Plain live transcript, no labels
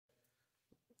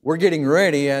we're getting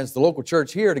ready as the local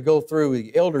church here to go through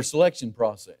the elder selection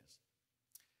process.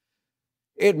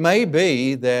 It may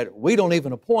be that we don't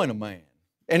even appoint a man,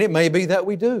 and it may be that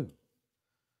we do.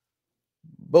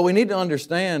 But we need to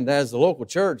understand as the local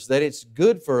church that it's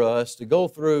good for us to go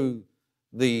through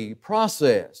the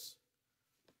process,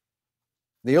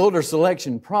 the elder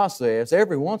selection process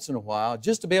every once in a while,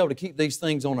 just to be able to keep these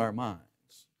things on our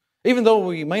minds, even though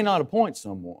we may not appoint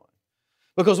someone.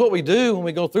 Because what we do when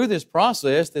we go through this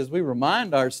process is we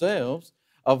remind ourselves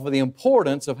of the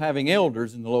importance of having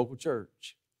elders in the local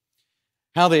church.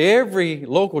 How that every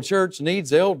local church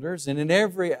needs elders, and in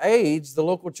every age the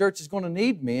local church is going to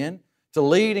need men to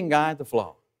lead and guide the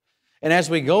flock. And as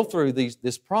we go through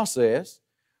this process,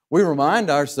 we remind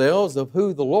ourselves of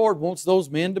who the Lord wants those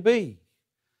men to be.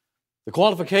 The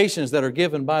qualifications that are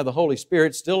given by the Holy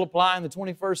Spirit still apply in the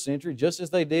 21st century just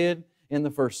as they did in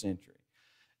the first century.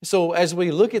 So as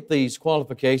we look at these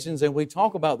qualifications and we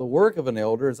talk about the work of an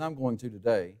elder, as I'm going to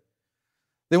today,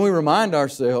 then we remind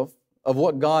ourselves of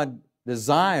what God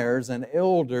desires an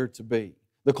elder to be,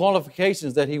 the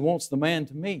qualifications that He wants the man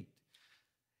to meet.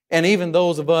 And even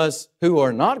those of us who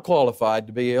are not qualified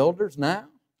to be elders now,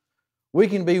 we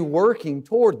can be working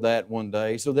toward that one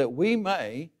day so that we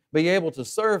may be able to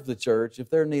serve the church if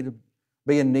there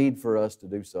be a need for us to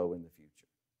do so in the future.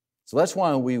 So that's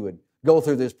why we would go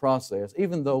through this process,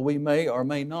 even though we may or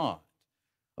may not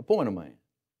appoint a man.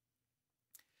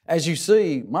 As you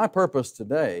see, my purpose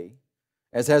today,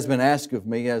 as has been asked of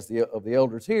me of the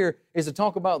elders here, is to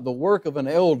talk about the work of an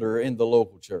elder in the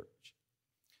local church.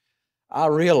 I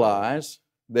realize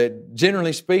that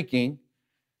generally speaking,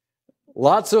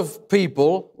 lots of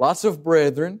people, lots of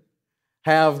brethren,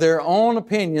 have their own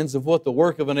opinions of what the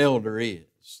work of an elder is.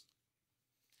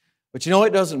 But you know,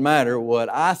 it doesn't matter what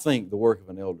I think the work of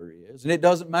an elder is, and it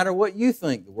doesn't matter what you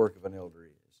think the work of an elder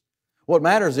is. What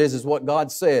matters is what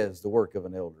God says the work of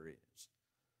an elder is.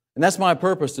 And that's my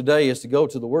purpose today, is to go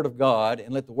to the Word of God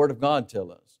and let the Word of God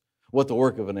tell us what the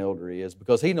work of an elder is,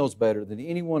 because He knows better than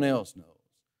anyone else knows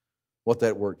what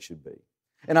that work should be.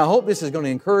 And I hope this is going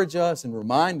to encourage us and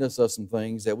remind us of some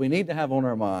things that we need to have on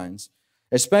our minds,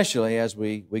 especially as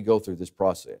we go through this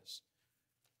process.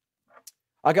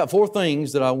 I got 4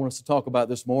 things that I want us to talk about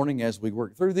this morning as we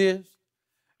work through this.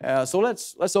 So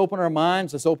let's open our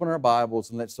minds, let's open our Bibles,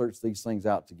 and let's search these things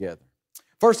out together.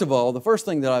 First of all, the first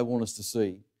thing that I want us to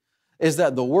see is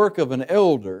that the work of an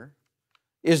elder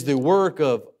is the work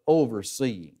of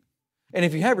overseeing. And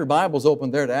if you have your Bibles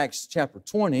open there to Acts chapter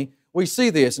 20, we see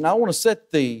this, and I want to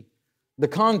set the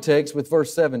context with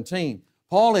verse 17.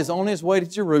 Paul is on his way to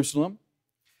Jerusalem.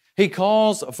 He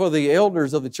calls for the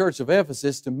elders of the church of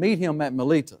Ephesus to meet him at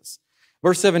Miletus.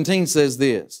 Verse 17 says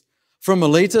this, "From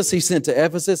Miletus he sent to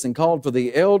Ephesus and called for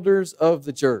the elders of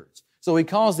the church." So he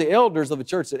calls the elders of the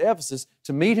church at Ephesus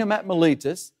to meet him at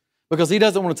Miletus because he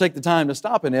doesn't want to take the time to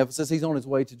stop in Ephesus. He's on his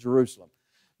way to Jerusalem.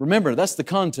 Remember, that's the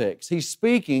context. He's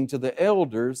speaking to the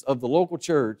elders of the local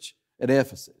church at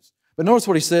Ephesus. But notice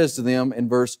what he says to them in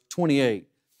verse 28.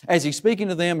 As he's speaking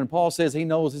to them, and Paul says he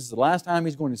knows this is the last time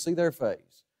he's going to see their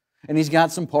face, and he's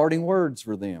got some parting words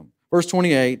for them. Verse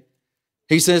 28,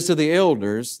 he says to the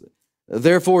elders,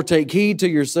 "Therefore take heed to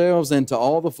yourselves and to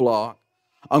all the flock,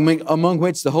 among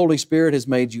which the Holy Spirit has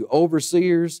made you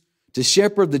overseers, to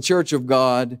shepherd the church of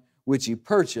God, which He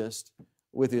purchased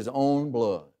with His own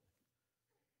blood."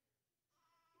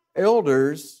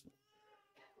 Elders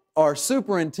are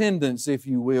superintendents, if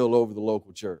you will, over the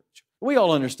local church. We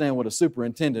all understand what a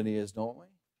superintendent is, don't we?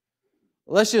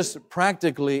 Let's just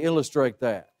practically illustrate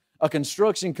that. A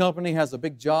construction company has a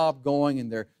big job going,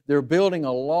 and they're building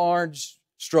a large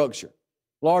structure,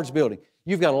 large building.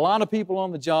 You've got a lot of people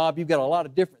on the job. You've got a lot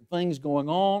of different things going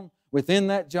on within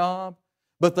that job,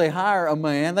 but they hire a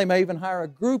man. They may even hire a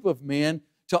group of men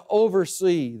to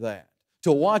oversee that,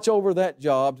 to watch over that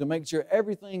job, to make sure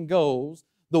everything goes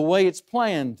the way it's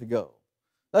planned to go.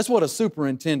 That's what a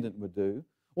superintendent would do.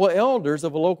 Well, elders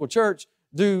of a local church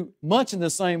do much in the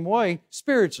same way,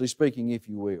 spiritually speaking, if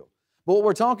you will. But what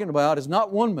we're talking about is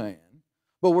not one man,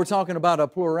 but we're talking about a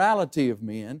plurality of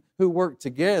men who work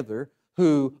together,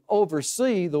 who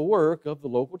oversee the work of the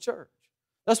local church.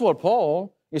 That's what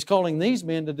Paul is calling these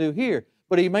men to do here.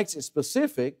 But he makes it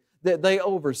specific that they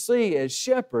oversee as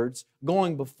shepherds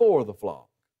going before the flock.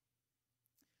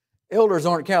 Elders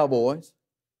aren't cowboys.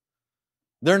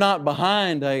 They're not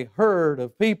behind a herd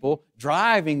of people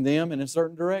driving them in a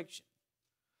certain direction.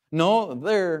 No,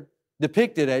 they're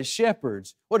depicted as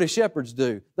shepherds. What do shepherds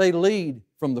do? They lead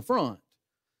from the front.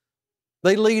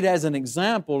 They lead as an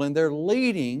example, and they're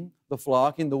leading the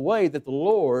flock in the way that the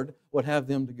Lord would have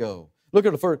them to go. Look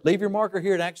at the first. Leave your marker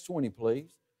here at Acts 20,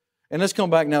 please. And let's come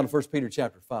back now to 1 Peter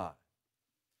chapter 5.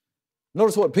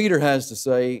 Notice what Peter has to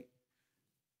say,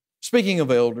 speaking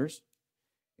of elders,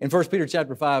 in 1 Peter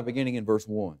chapter 5, beginning in verse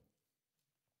 1.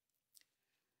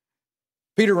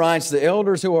 Peter writes, "The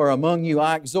elders who are among you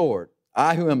I exhort,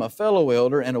 I who am a fellow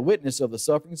elder and a witness of the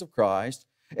sufferings of Christ,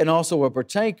 and also a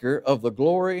partaker of the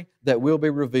glory that will be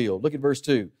revealed." Look at verse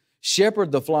 2.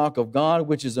 "Shepherd the flock of God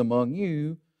which is among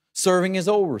you, serving as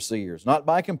overseers, not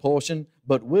by compulsion,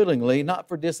 but willingly, not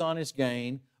for dishonest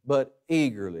gain, but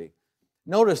eagerly."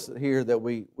 Notice here that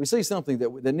we see something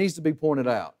that needs to be pointed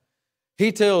out.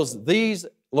 He tells these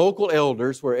local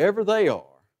elders, wherever they are,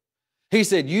 he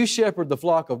said, "You shepherd the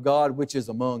flock of God which is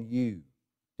among you."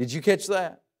 Did you catch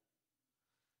that?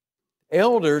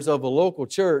 Elders of a local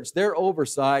church, their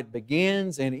oversight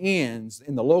begins and ends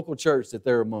in the local church that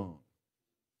they're among.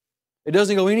 It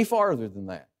doesn't go any farther than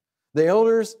that. The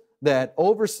elders that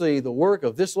oversee the work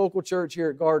of this local church here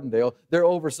at Gardendale, their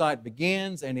oversight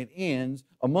begins and it ends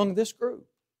among this group.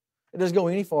 It doesn't go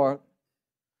any farther.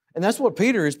 And that's what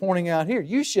Peter is pointing out here.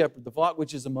 You shepherd the flock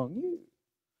which is among you.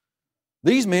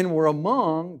 These men were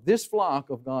among this flock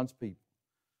of God's people.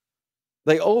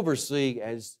 They oversee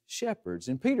as shepherds,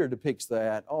 and Peter depicts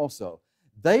that also.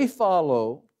 They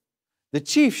follow the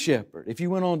chief shepherd. If you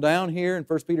went on down here in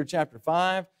 1 Peter chapter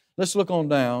 5, let's look on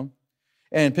down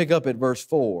and pick up at verse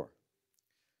 4.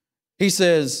 He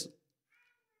says,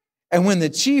 "And when the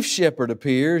chief shepherd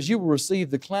appears, you will receive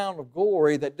the crown of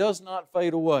glory that does not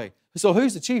fade away." So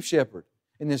who's the chief shepherd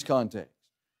in this context?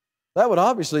 That would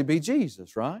obviously be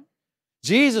Jesus, right?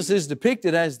 Jesus is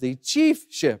depicted as the chief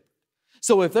shepherd.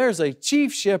 So if there's a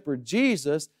chief shepherd,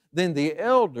 Jesus, then the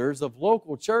elders of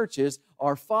local churches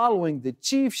are following the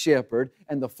chief shepherd,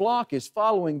 and the flock is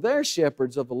following their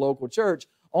shepherds of the local church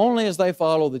only as they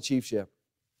follow the chief shepherd.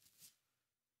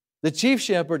 The chief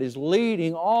shepherd is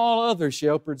leading all other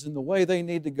shepherds in the way they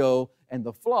need to go, and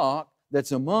the flock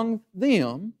that's among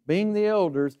them, being the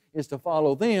elders, is to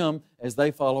follow them as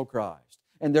they follow Christ.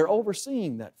 And they're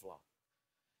overseeing that flock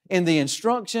in the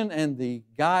instruction and the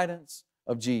guidance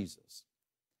of Jesus.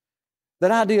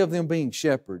 That idea of them being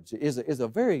shepherds is a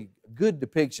very good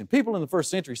depiction. People in the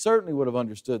first century certainly would have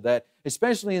understood that,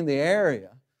 especially in the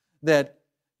area that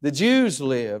the Jews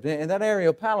lived, in that area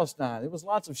of Palestine. There was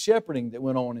lots of shepherding that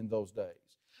went on in those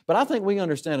days. But I think we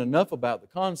understand enough about the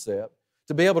concept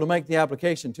to be able to make the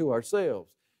application to ourselves.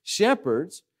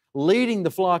 Shepherds, leading the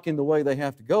flock in the way they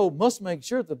have to go, must make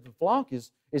sure that the flock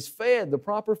is fed the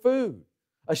proper food.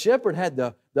 A shepherd had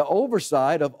the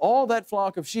oversight of all that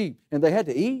flock of sheep, and they had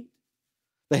to eat.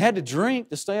 They had to drink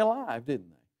to stay alive, didn't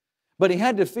they? But he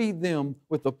had to feed them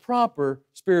with the proper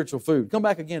spiritual food. Come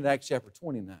back again to Acts chapter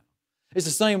 20 now. It's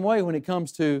the same way when it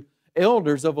comes to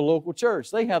elders of a local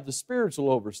church. They have the spiritual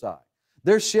oversight.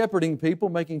 They're shepherding people,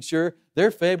 making sure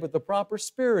they're fed with the proper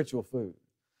spiritual food.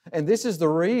 And this is the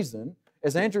reason,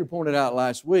 as Andrew pointed out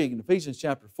last week in Ephesians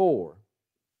chapter 4,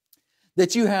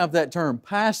 that you have that term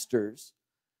pastors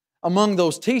among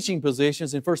those teaching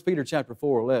positions in 1 Peter chapter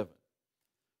 4:11.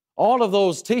 All of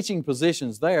those teaching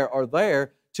positions there are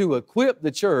there to equip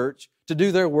the church to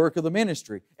do their work of the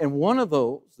ministry. And one of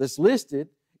those that's listed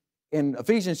in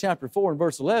Ephesians chapter 4 and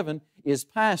verse 11 is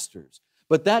pastors.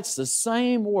 But that's the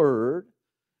same word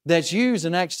that's used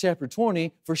in Acts chapter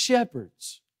 20 for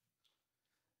shepherds.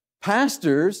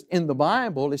 Pastors in the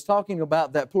Bible is talking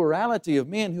about that plurality of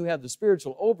men who have the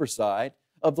spiritual oversight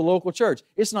of the local church.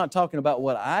 It's not talking about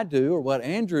what I do or what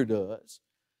Andrew does.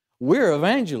 We're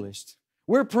evangelists.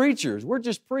 We're preachers. We're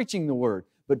just preaching the Word.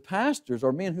 But pastors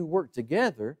are men who work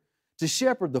together to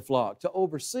shepherd the flock, to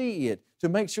oversee it, to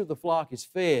make sure the flock is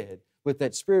fed with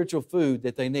that spiritual food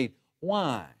that they need.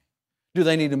 Why do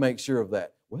they need to make sure of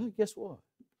that? Well, guess what?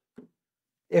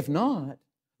 If not,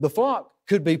 the flock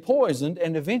could be poisoned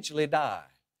and eventually die.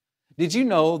 Did you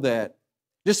know that,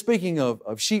 just speaking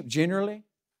of sheep generally,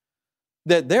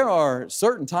 that there are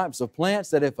certain types of plants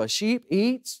that if a sheep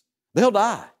eats, they'll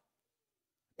die.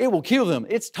 It will kill them.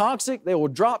 It's toxic. They will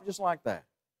drop just like that.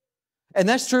 And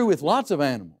that's true with lots of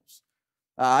animals.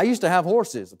 I used to have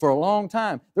horses for a long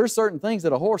time. There are certain things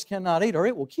that a horse cannot eat or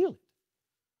it will kill it.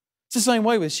 It's the same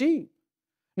way with sheep.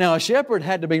 Now, a shepherd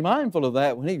had to be mindful of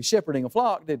that when he was shepherding a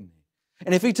flock, didn't he?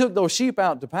 And if he took those sheep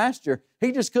out to pasture,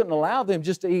 he just couldn't allow them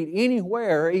just to eat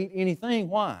anywhere or eat anything.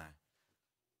 Why?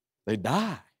 They'd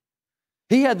die.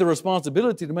 He had the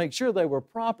responsibility to make sure they were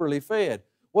properly fed.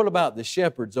 What about the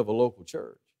shepherds of a local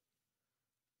church?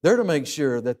 They're to make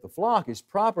sure that the flock is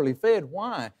properly fed.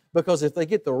 Why? Because if they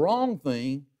get the wrong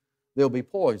thing, they'll be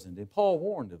poisoned. And Paul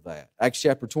warned of that. Acts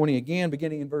chapter 20 again,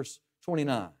 beginning in verse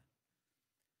 29.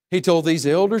 He told these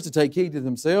elders to take heed to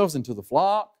themselves and to the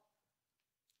flock.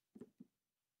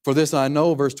 For this I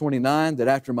know, verse 29, that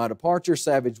after my departure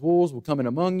savage wolves will come in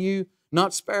among you,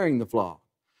 not sparing the flock.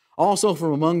 Also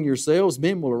from among yourselves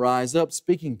men will arise up,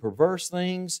 speaking perverse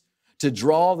things, to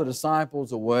draw the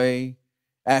disciples away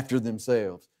after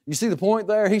themselves. You see the point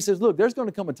there? He says, look, there's going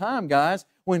to come a time, guys,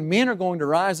 when men are going to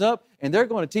rise up and they're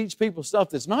going to teach people stuff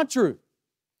that's not true.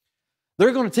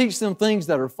 They're going to teach them things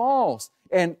that are false.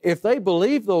 And if they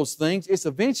believe those things, it's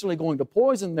eventually going to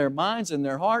poison their minds and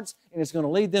their hearts, and it's going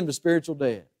to lead them to spiritual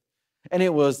death. And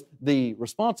it was the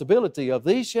responsibility of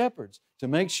these shepherds to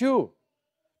make sure,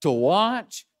 to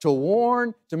watch, to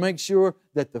warn, to make sure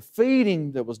that the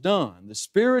feeding that was done, the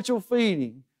spiritual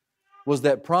feeding, was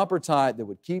that proper type that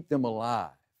would keep them alive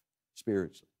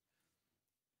spiritually.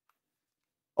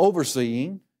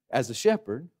 Overseeing as a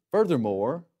shepherd,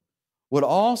 furthermore, would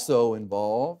also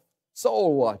involve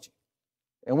soul watching.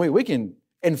 And we can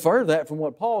infer that from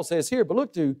what Paul says here, but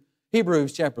look to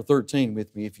Hebrews chapter 13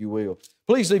 with me, if you will.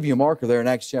 Please leave your marker there in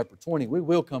Acts chapter 20. We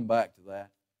will come back to that.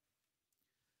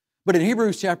 But in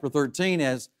Hebrews chapter 13,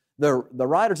 as the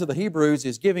writer to the Hebrews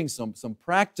is giving some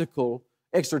practical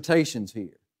exhortations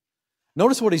here.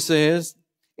 Notice what he says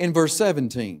in verse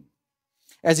 17.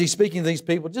 As he's speaking to these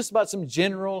people, just about some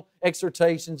general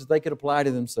exhortations that they could apply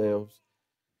to themselves.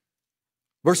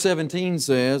 Verse 17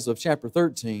 says of chapter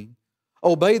 13,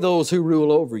 obey those who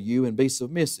rule over you and be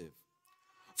submissive,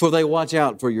 for they watch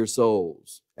out for your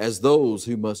souls as those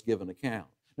who must give an account.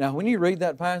 Now, when you read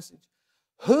that passage,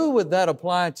 who would that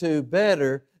apply to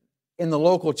better in the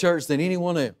local church than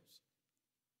anyone else?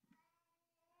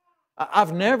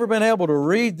 I've never been able to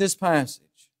read this passage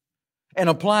and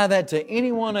apply that to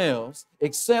anyone else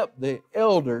except the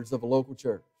elders of a local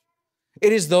church.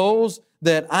 It is those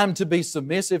that I'm to be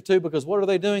submissive to, because what are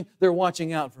they doing? They're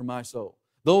watching out for my soul.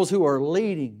 Those who are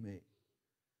leading me.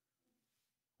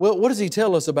 Well, what does he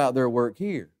tell us about their work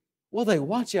here? Well, they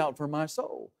watch out for my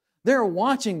soul. They're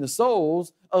watching the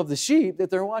souls of the sheep that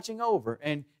they're watching over.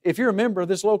 And if you're a member of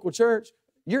this local church,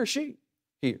 you're a sheep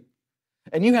here.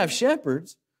 And you have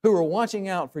shepherds who are watching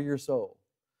out for your soul.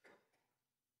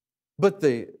 But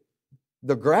the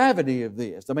gravity of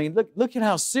this, I mean, look at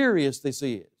how serious this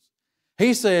is.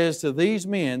 He says to these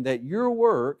men that your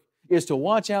work is to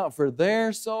watch out for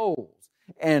their souls.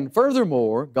 And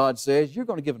furthermore, God says you're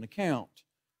going to give an account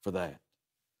for that.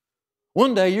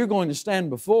 One day you're going to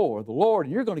stand before the Lord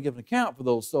and you're going to give an account for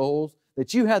those souls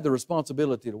that you had the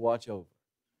responsibility to watch over.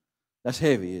 That's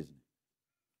heavy, isn't it?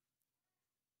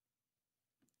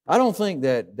 I don't think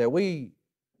that we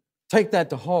take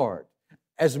that to heart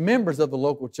as members of the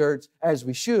local church as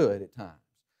we should at times.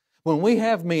 When we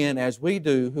have men, as we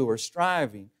do, who are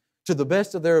striving to the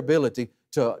best of their ability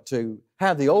to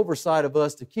have the oversight of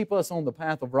us, to keep us on the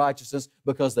path of righteousness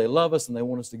because they love us and they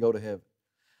want us to go to heaven.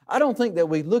 I don't think that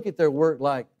we look at their work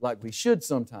like we should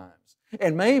sometimes.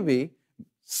 And maybe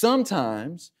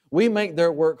sometimes we make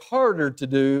their work harder to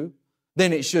do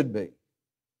than it should be.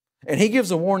 And he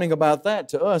gives a warning about that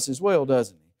to us as well,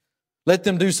 doesn't he? Let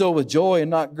them do so with joy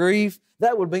and not grief.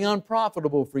 That would be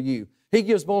unprofitable for you. He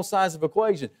gives both sides of the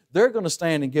equation. They're going to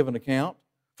stand and give an account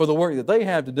for the work that they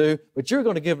have to do, but you're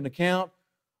going to give an account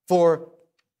for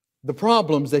the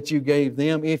problems that you gave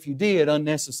them if you did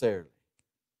unnecessarily.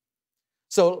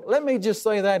 So let me just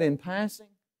say that in passing,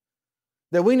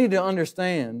 that we need to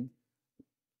understand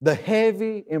the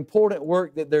heavy, important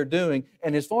work that they're doing,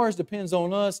 and as far as depends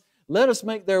on us, let us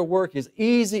make their work as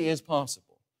easy as possible.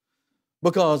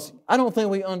 Because I don't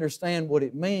think we understand what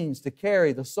it means to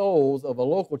carry the souls of a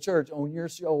local church on your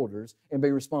shoulders and be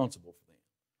responsible for them.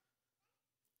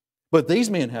 But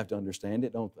these men have to understand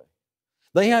it, don't they?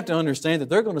 They have to understand that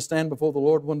they're going to stand before the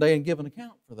Lord one day and give an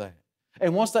account for that.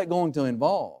 And what's that going to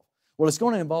involve? Well, it's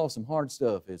going to involve some hard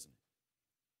stuff, isn't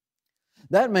it?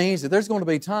 That means that there's going to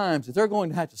be times that they're going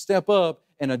to have to step up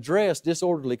and address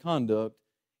disorderly conduct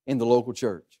in the local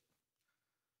church.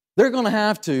 They're going to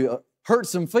have to hurt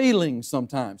some feelings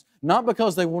sometimes, not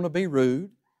because they want to be rude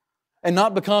and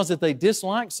not because that they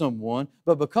dislike someone,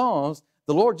 but because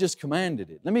the Lord just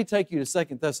commanded it. Let me take you to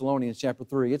 2 Thessalonians chapter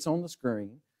 3. It's on the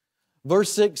screen.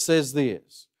 Verse 6 says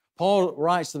this. Paul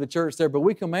writes to the church there, but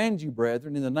we command you,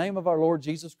 brethren, in the name of our Lord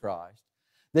Jesus Christ,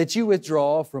 that you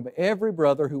withdraw from every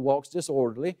brother who walks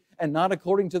disorderly and not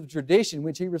according to the tradition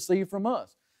which he received from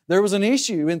us. There was an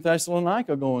issue in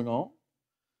Thessalonica going on.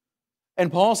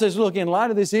 And Paul says, look, in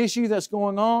light of this issue that's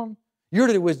going on, you're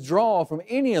to withdraw from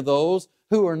any of those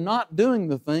who are not doing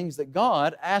the things that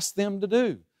God asked them to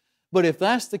do. But if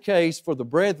that's the case for the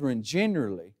brethren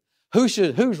generally, whose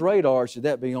radar should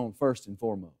that be on first and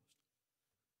foremost?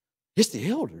 It's the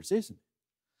elders, isn't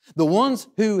it? The ones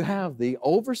who have the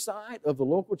oversight of the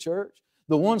local church,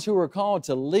 the ones who are called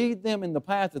to lead them in the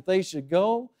path that they should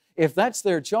go, if that's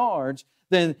their charge,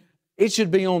 then it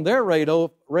should be on their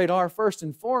radar first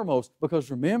and foremost, because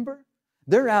remember,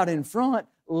 they're out in front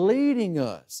leading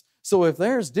us. So if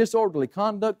there's disorderly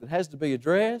conduct that has to be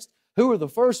addressed, who are the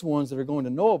first ones that are going to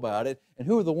know about it, and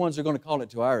who are the ones that are going to call it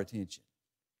to our attention?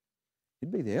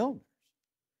 It'd be the elders.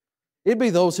 It'd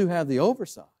be those who have the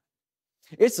oversight.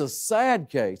 It's a sad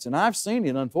case, and I've seen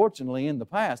it, unfortunately, in the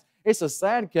past. It's a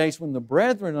sad case when the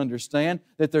brethren understand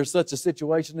that there's such a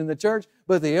situation in the church,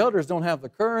 but the elders don't have the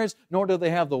courage, nor do they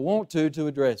have the want to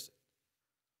address it.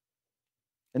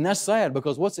 And that's sad,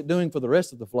 because what's it doing for the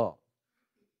rest of the flock?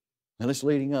 And it's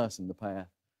leading us in the path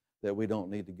that we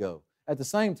don't need to go. At the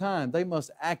same time, they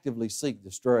must actively seek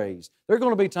the strays. There are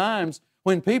going to be times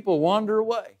when people wander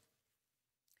away.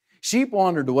 Sheep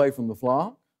wandered away from the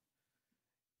flock.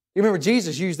 You remember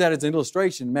Jesus used that as an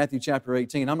illustration in Matthew chapter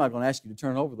 18. I'm not going to ask you to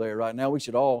turn over there right now. We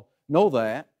should all know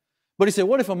that. But He said,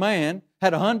 what if a man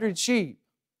had 100 sheep,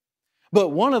 but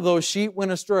one of those sheep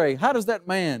went astray? How does that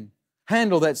man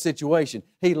handle that situation?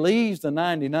 He leaves the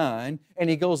 99 and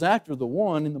he goes after the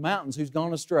one in the mountains who's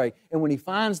gone astray. And when he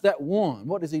finds that one,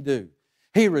 what does he do?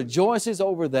 He rejoices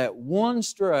over that one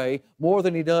stray more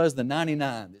than he does the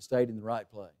 99 that stayed in the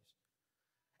right place.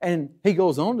 And he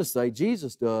goes on to say,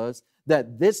 Jesus does,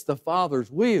 that this the Father's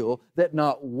will, that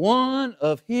not one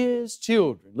of His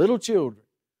children, little children,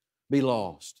 be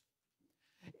lost.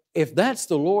 If that's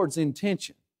the Lord's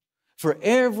intention for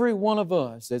every one of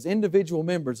us as individual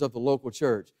members of the local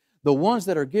church, the ones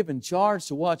that are given charge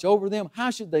to watch over them,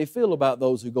 how should they feel about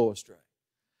those who go astray?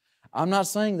 I'm not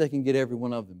saying they can get every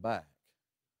one of them back.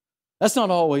 That's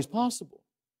not always possible.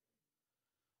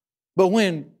 But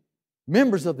when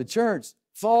members of the church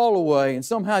fall away and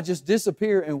somehow just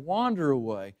disappear and wander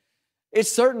away, it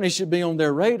certainly should be on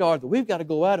their radar that we've got to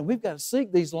go out and we've got to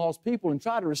seek these lost people and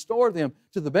try to restore them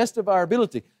to the best of our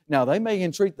ability. Now, they may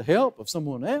entreat the help of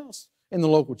someone else in the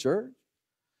local church,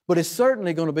 but it's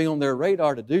certainly going to be on their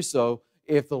radar to do so.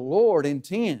 If the Lord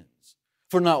intends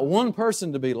for not one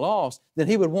person to be lost, then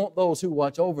He would want those who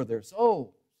watch over their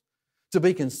souls to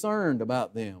be concerned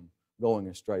about them going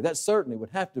astray. That certainly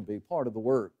would have to be part of the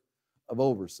work of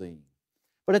overseeing.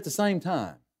 But at the same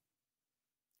time,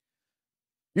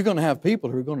 you're going to have people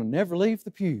who are going to never leave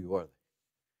the pew, are they?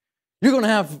 You're going to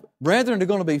have brethren who are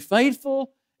going to be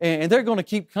faithful, and they're going to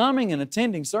keep coming and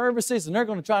attending services, and they're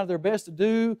going to try their best to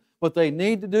do what they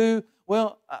need to do.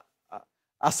 Well,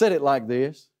 I said it like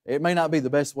this. It may not be the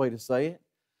best way to say it,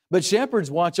 but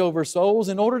shepherds watch over souls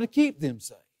in order to keep them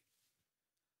safe.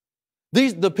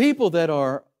 The people that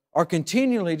are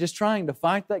continually just trying to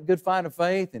fight that good fight of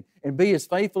faith and be as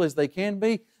faithful as they can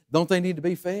be, don't they need to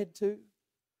be fed too?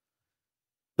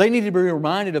 They need to be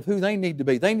reminded of who they need to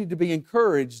be. They need to be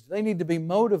encouraged. They need to be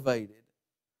motivated.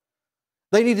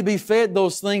 They need to be fed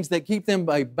those things that keep them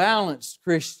a balanced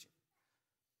Christian,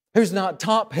 who's not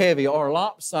top-heavy or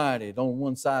lopsided on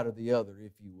one side or the other,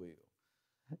 if you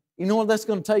will. You know what that's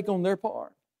going to take on their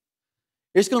part?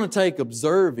 It's going to take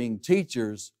observing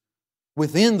teachers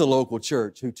within the local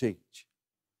church who teach.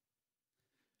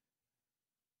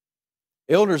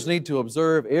 Elders need to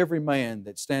observe every man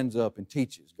that stands up and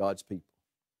teaches God's people.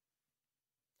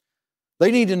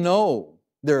 They need to know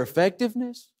their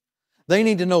effectiveness. They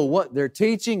need to know what they're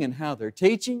teaching and how they're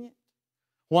teaching it.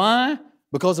 Why?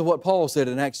 Because of what Paul said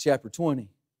in Acts chapter 20.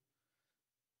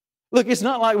 Look, it's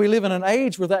not like we live in an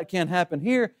age where that can't happen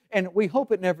here, and we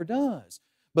hope it never does.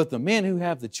 But the men who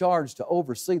have the charge to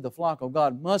oversee the flock of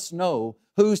God must know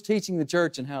who's teaching the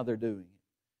church and how they're doing it.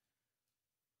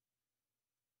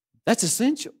 That's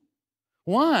essential.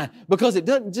 Why? Because it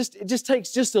just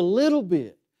takes just a little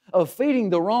bit of feeding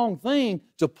the wrong thing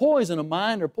to poison a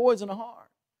mind or poison a heart.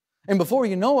 And before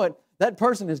you know it, that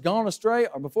person has gone astray,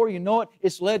 or before you know it,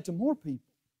 it's led to more people.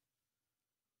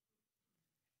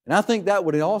 And I think that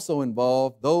would also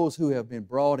involve those who have been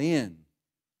brought in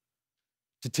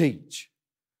to teach.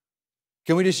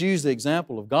 Can we just use the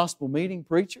example of gospel meeting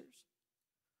preachers?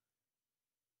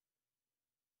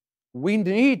 We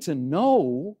need to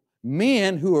know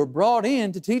men who are brought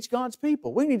in to teach God's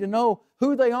people. We need to know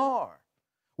who they are,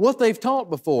 what they've taught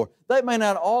before. That may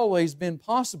not always been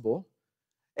possible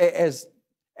as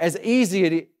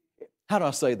easy. How do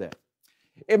I say that?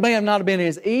 It may have not been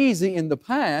as easy in the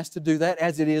past to do that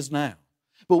as it is now.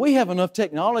 But we have enough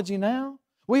technology now.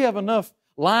 We have enough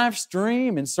live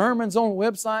stream and sermons on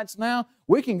websites now.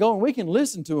 We can go and we can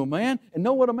listen to a man and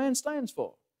know what a man stands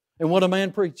for and what a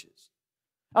man preaches.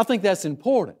 I think that's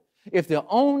important. If the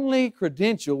only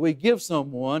credential we give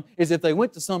someone is if they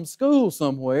went to some school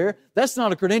somewhere, that's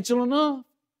not a credential enough.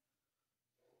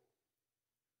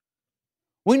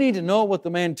 We need to know what the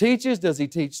man teaches. Does he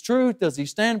teach truth? Does he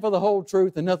stand for the whole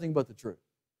truth and nothing but the truth?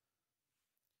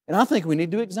 And I think we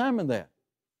need to examine that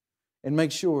and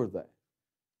make sure of that.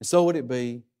 And so would it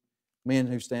be men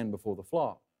who stand before the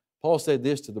flock. Paul said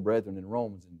this to the brethren in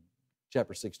Romans in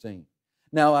chapter 16.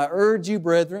 Now I urge you,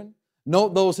 brethren,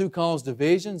 note those who cause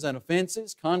divisions and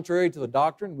offenses contrary to the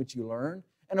doctrine which you learned,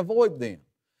 and avoid them.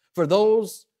 For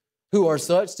those who are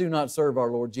such do not serve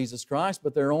our Lord Jesus Christ,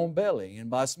 but their own belly, and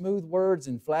by smooth words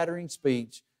and flattering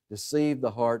speech deceive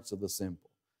the hearts of the simple.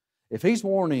 If he's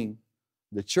warning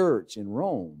the church in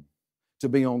Rome to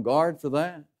be on guard for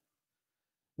that,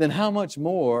 then how much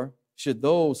more should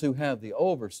those who have the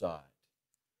oversight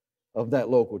of that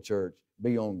local church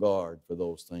be on guard for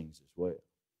those things as well?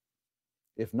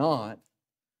 If not,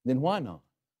 then why not?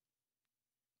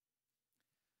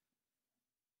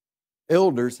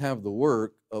 Elders have the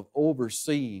work of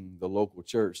overseeing the local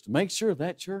church to make sure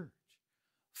that church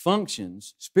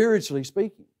functions, spiritually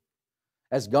speaking,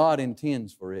 as God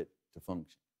intends for it to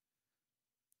function.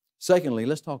 Secondly,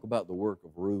 let's talk about the work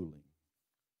of ruling.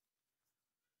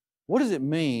 What does it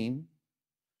mean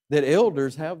that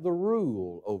elders have the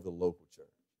rule over the local church?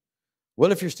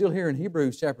 Well, if you're still here in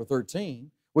Hebrews chapter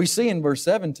 13, we see in verse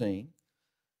 17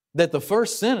 that the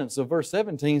first sentence of verse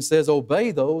 17 says,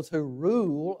 obey those who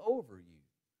rule over you.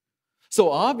 So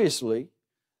obviously,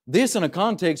 this in a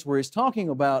context where it's talking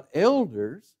about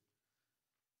elders,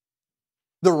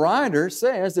 the writer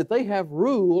says that they have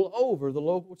rule over the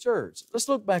local church. Let's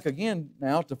look back again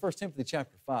now to 1 Timothy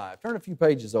chapter 5. Turn a few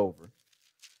pages over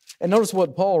and notice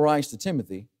what Paul writes to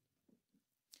Timothy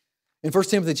in 1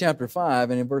 Timothy chapter 5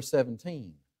 and in verse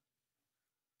 17.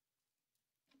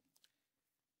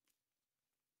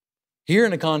 Here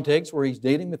in a context where he's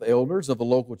dealing with elders of the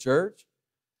local church,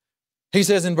 he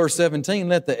says in verse 17,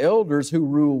 let the elders who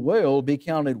rule well be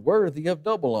counted worthy of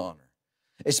double honor,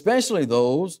 especially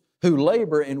those who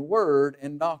labor in word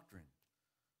and doctrine.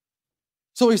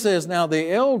 So he says, now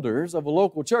the elders of a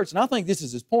local church, and I think this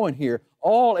is his point here,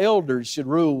 all elders should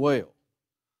rule well.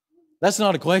 That's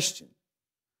not a question.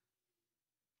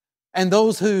 And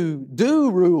those who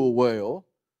do rule well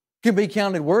can be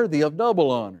counted worthy of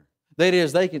double honor. That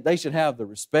is, they should have the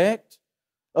respect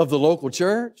of the local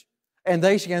church, and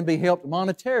they can be helped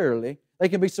monetarily. They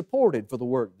can be supported for the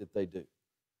work that they do.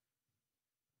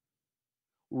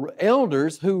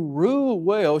 Elders who rule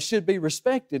well should be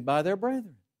respected by their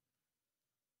brethren.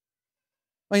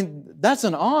 I mean, that's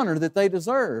an honor that they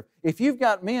deserve. If you've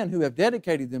got men who have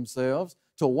dedicated themselves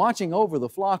to watching over the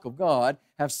flock of God,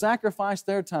 have sacrificed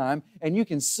their time, and you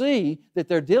can see that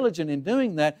they're diligent in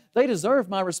doing that, they deserve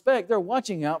my respect. They're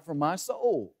watching out for my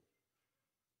soul.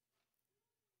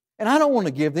 And I don't want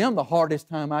to give them the hardest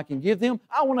time I can give them.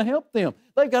 I want to help them.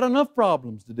 They've got enough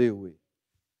problems to deal with.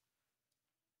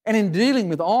 And in dealing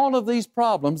with all of these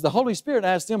problems, the Holy Spirit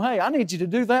asks them, hey, I need you to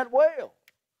do that well.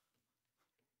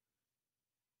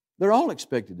 They're all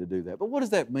expected to do that. But what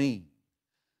does that mean?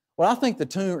 Well, I think the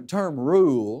term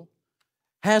rule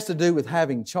has to do with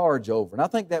having charge over. And I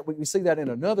think that we see that in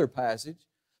another passage,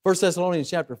 1 Thessalonians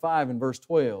chapter 5 and verse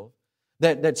 12,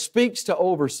 that speaks to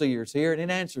overseers here, and it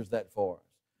answers that for us.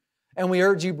 And we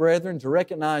urge you, brethren, to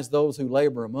recognize those who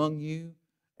labor among you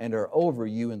and are over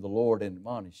you in the Lord and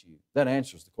admonish you. That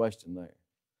answers the question there.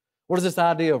 What is this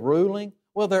idea of ruling?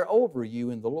 Well, they're over you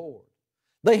in the Lord.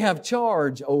 They have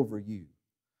charge over you.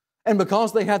 And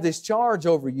because they have this charge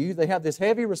over you, they have this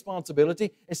heavy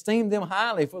responsibility, esteem them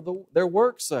highly for their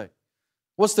work's sake.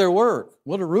 What's their work?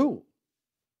 Well, to rule.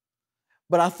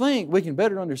 But I think we can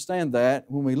better understand that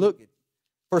when we look at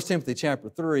 1 Timothy chapter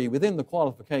 3 within the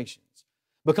qualifications.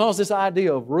 Because this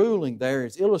idea of ruling there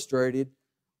is illustrated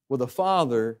with a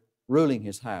father ruling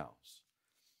his house.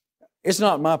 It's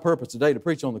not my purpose today to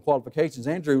preach on the qualifications.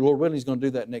 Andrew, Lord willing, is going to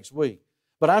do that next week.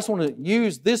 But I just want to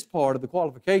use this part of the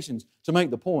qualifications to make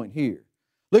the point here.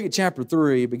 Look at chapter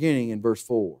 3, beginning in verse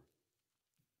 4.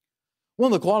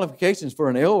 One of the qualifications for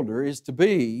an elder is to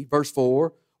be, verse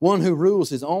 4, one who rules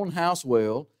his own house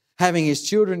well, having his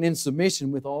children in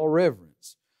submission with all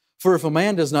reverence. For if a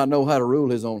man does not know how to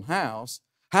rule his own house,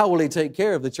 how will he take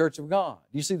care of the church of God?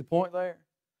 Do you see the point there?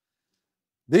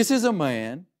 This is a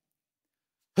man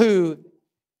who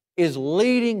is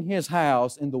leading his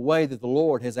house in the way that the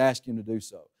Lord has asked him to do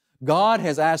so. God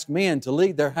has asked men to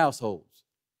lead their households.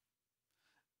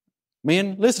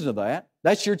 Men, listen to that.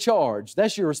 That's your charge.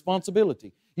 That's your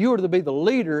responsibility. You are to be the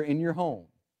leader in your home.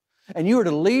 And you are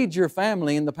to lead your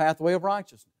family in the pathway of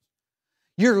righteousness.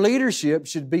 Your leadership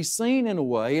should be seen in a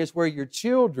way as where your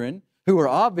children, who are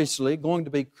obviously going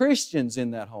to be Christians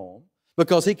in that home,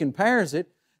 because he compares it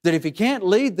that if he can't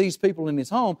lead these people in his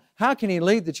home, how can he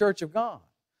lead the church of God?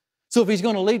 So if he's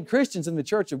going to lead Christians in the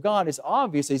church of God, it's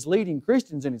obvious he's leading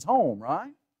Christians in his home,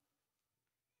 right?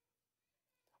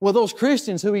 Well, those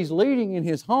Christians who he's leading in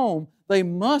his home, they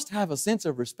must have a sense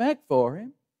of respect for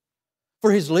him,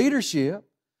 for his leadership.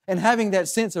 And having that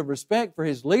sense of respect for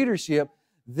his leadership,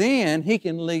 then he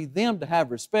can lead them to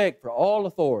have respect for all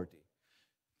authority.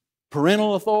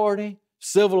 Parental authority,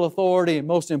 civil authority, and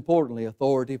most importantly,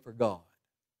 authority for God.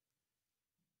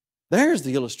 There's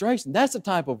the illustration. That's the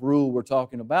type of rule we're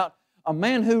talking about. A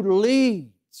man who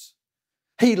leads.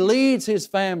 He leads his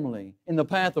family in the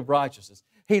path of righteousness.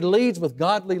 He leads with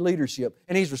godly leadership,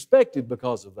 and he's respected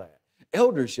because of that.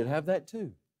 Elders should have that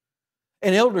too.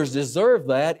 And elders deserve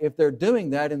that if they're doing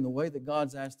that in the way that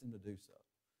God's asked them to do so.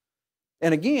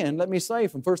 And again, let me say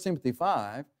from 1 Timothy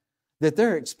 5 that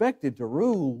they're expected to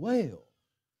rule well.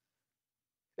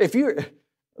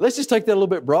 Let's just take that a little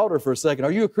bit broader for a second.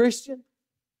 Are you a Christian?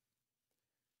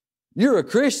 You're a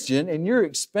Christian and you're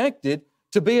expected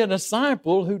to be a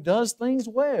disciple who does things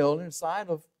well in the sight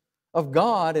of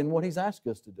God and what He's asked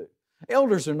us to do.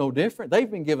 Elders are no different. They've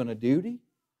been given a duty.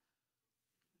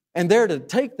 And they're to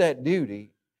take that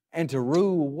duty and to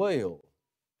rule well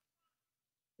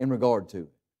in regard to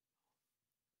it.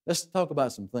 Let's talk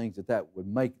about some things that would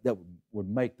make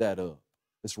that up.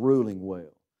 This ruling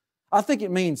well. I think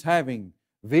it means having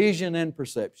vision and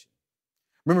perception.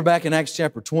 Remember back in Acts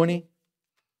chapter 20,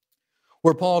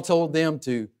 where Paul told them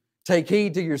to take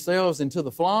heed to yourselves and to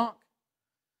the flock?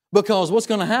 Because what's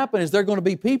going to happen is there are going to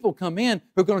be people come in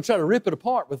who are going to try to rip it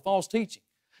apart with false teaching.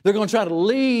 They're going to try to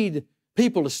lead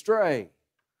people astray.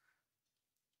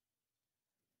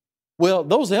 Well,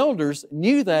 those elders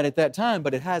knew that at that time,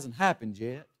 but it hasn't happened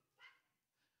yet.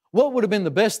 What would have been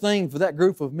the best thing for that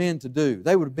group of men to do?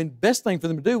 The best thing for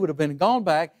them to do would have been gone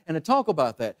back and to talk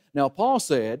about that. Now, Paul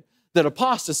said that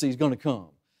apostasy is going to come.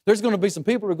 There's going to be some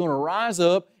people who are going to rise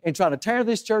up and try to tear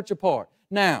this church apart.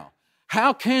 Now,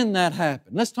 how can that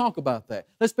happen? Let's talk about that.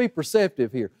 Let's be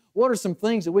perceptive here. What are some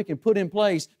things that we can put in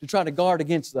place to try to guard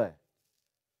against that?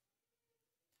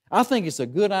 I think it's a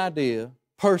good idea,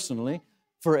 personally,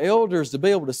 for elders to be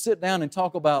able to sit down and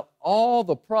talk about all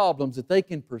the problems that they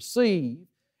can perceive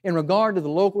in regard to the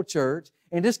local church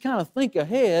and just kind of think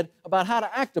ahead about how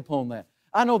to act upon that.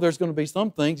 I know there's going to be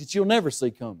some things that you'll never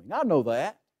see coming. I know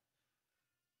that.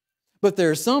 But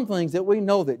there are some things that we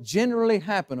know that generally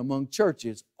happen among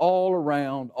churches all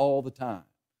around all the time.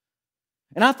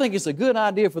 And I think it's a good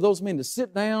idea for those men to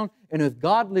sit down and with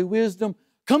godly wisdom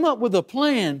come up with a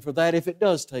plan for that if it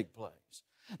does take place.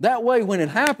 That way when it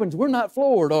happens, we're not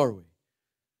floored, are we?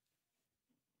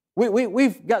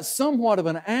 We've got somewhat of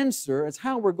an answer as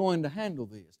how we're going to handle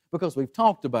this because we've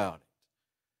talked about it.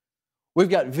 We've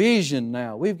got vision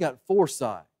now. We've got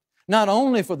foresight. Not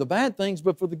only for the bad things,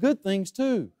 but for the good things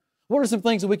too. What are some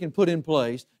things that we can put in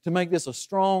place to make this a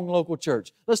strong local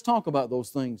church? Let's talk about those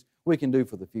things we can do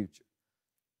for the future.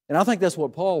 And I think that's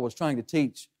what Paul was trying to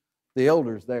teach the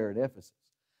elders there at Ephesus.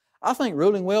 I think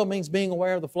ruling well means being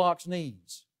aware of the flock's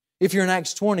needs. If you're in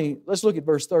Acts 20, let's look at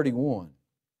verse 31.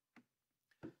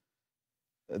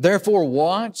 Therefore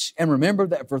watch and remember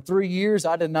that for 3 years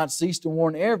I did not cease to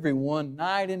warn everyone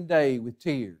night and day with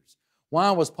tears.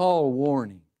 Why was Paul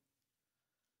warning?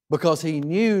 Because he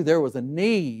knew there was a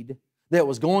need that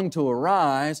was going to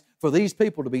arise for these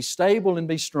people to be stable and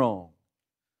be strong.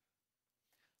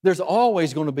 There's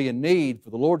always going to be a need for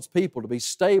the Lord's people to be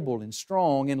stable and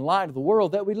strong in light of the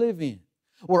world that we live in.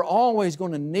 We're always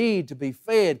going to need to be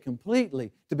fed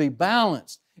completely, to be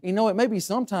balanced. You know, it may be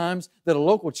sometimes that a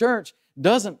local church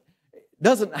doesn't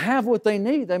have what they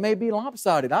need. They may be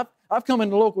lopsided. I've come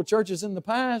into local churches in the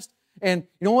past, and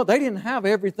you know what? They didn't have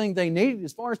everything they needed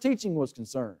as far as teaching was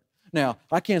concerned. Now,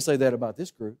 I can't say that about this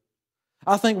group.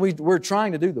 I think we're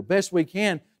trying to do the best we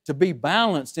can to be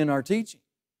balanced in our teaching.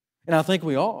 And I think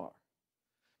we are.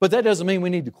 But that doesn't mean we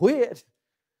need to quit.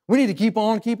 We need to keep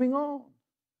on keeping on.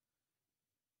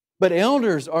 But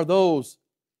elders are those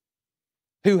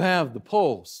who have the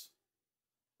pulse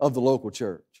of the local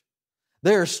church.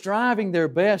 They're striving their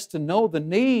best to know the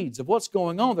needs of what's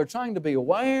going on. They're trying to be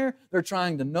aware. They're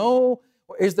trying to know,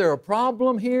 is there a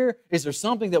problem here? Is there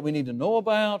something that we need to know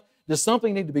about? Does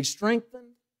something need to be strengthened?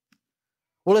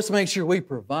 Well, let's make sure we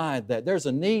provide that. There's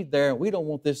a need there, and we don't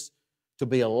want this to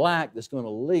be a lack that's going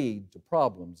to lead to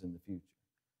problems in the future.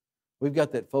 We've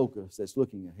got that focus that's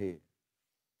looking ahead.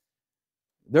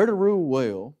 They're to rule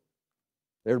well.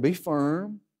 They're to be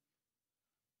firm.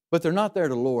 But they're not there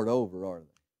to lord over, are they?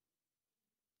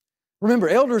 Remember,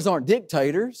 elders aren't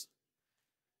dictators.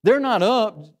 They're not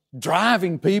up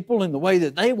driving people in the way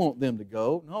that they want them to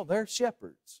go. No, they're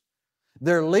shepherds.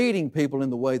 They're leading people in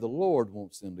the way the Lord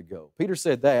wants them to go. Peter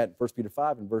said that in 1 Peter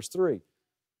 5 and verse 3.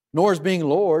 nor as being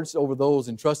lords over those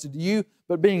entrusted to you,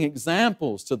 but being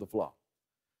examples to the flock.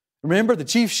 Remember, the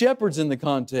chief shepherd's in the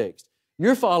context.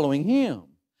 You're following him.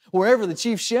 Wherever the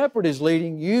chief shepherd is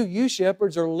leading you, you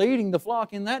shepherds are leading the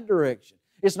flock in that direction.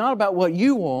 It's not about what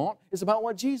you want, it's about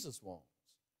what Jesus wants.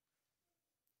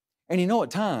 And you know,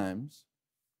 at times,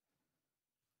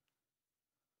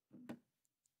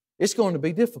 it's going to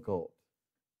be difficult.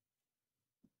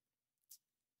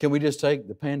 Can we just take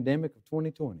the pandemic of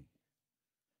 2020?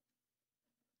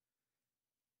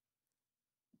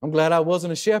 I'm glad I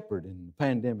wasn't a shepherd in the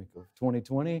pandemic of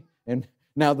 2020 and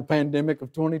now the pandemic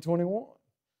of 2021.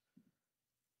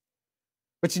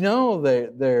 But you know,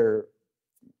 there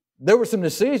were some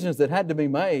decisions that had to be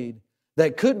made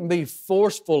that couldn't be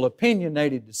forceful,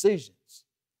 opinionated decisions.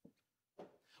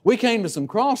 We came to some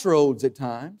crossroads at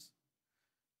times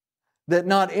that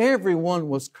not everyone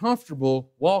was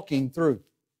comfortable walking through.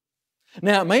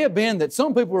 Now, it may have been that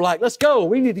some people were like, let's go,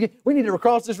 we need to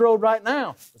cross this road right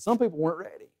now. But some people weren't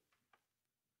ready.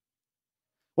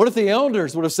 What if the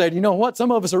elders would have said, you know what,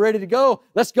 some of us are ready to go.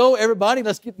 Let's go, everybody,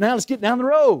 let's get down the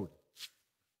road.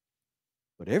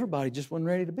 But everybody just wasn't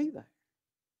ready to be there.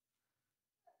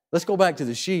 Let's go back to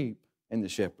the sheep and the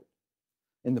shepherd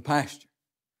in the pasture.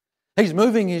 He's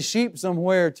moving his sheep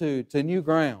somewhere to new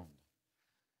ground.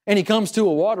 And he comes to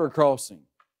a water crossing.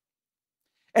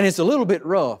 And it's a little bit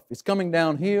rough. It's coming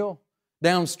downhill,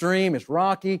 downstream, it's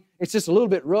rocky. It's just a little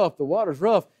bit rough. The water's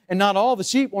rough. And not all the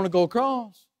sheep want to go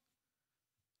across.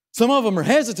 Some of them are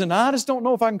hesitant. I just don't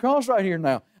know if I can cross right here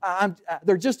now.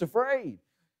 They're just afraid.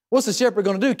 What's the shepherd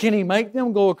going to do? Can he make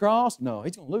them go across? No,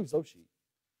 he's going to lose those sheep.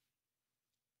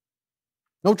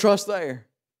 No trust there.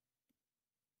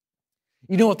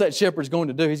 You know what that shepherd's going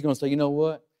to do? He's going to say, you know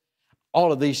what?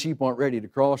 All of these sheep aren't ready to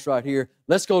cross right here.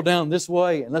 Let's go down this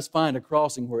way and let's find a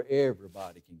crossing where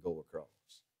everybody can go across.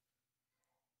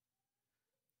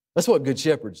 That's what good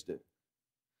shepherds do.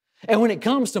 And when it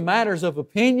comes to matters of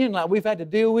opinion like we've had to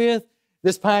deal with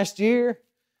this past year,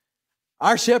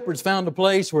 our shepherds found a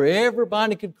place where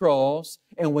everybody could cross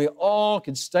and we all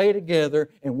could stay together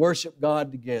and worship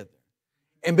God together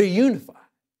and be unified.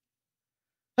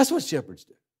 That's what shepherds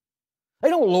do. They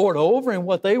don't lord over in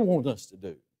what they want us to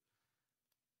do.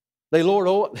 They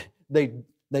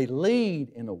lead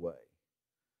in a way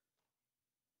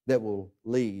that will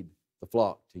lead the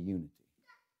flock to unity.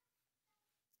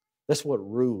 That's what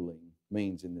ruling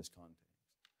means in this context.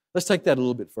 Let's take that a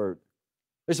little bit further.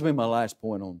 This will be my last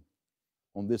point on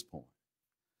this point.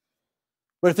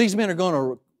 But if these men are going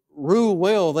to rule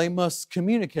well, they must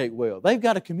communicate well. They've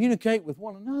got to communicate with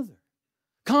one another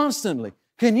constantly.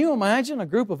 Can you imagine a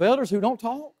group of elders who don't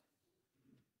talk?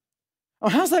 Oh,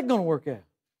 how's that going to work out?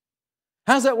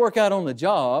 How's that work out on the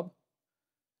job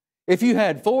if you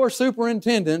had 4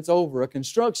 superintendents over a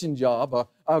construction job,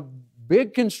 a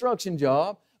big construction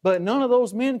job, but none of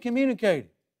those men communicated?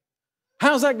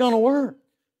 How's that going to work?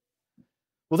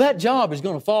 Well, that job is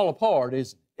going to fall apart,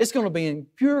 isn't it? It's going to be in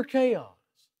pure chaos.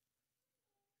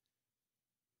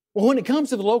 Well, when it comes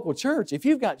to the local church, if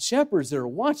you've got shepherds that are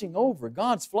watching over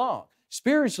God's flock,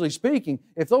 spiritually speaking,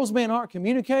 if those men aren't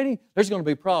communicating, there's going to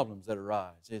be problems that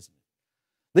arise, isn't it?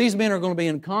 These men are going to be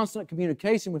in constant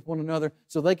communication with one another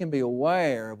so they can be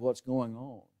aware of what's going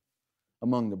on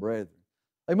among the brethren.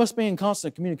 They must be in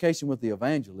constant communication with the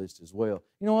evangelist as well.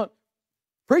 You know what?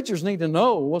 Preachers need to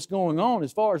know what's going on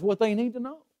as far as what they need to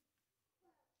know.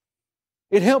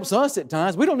 It helps us at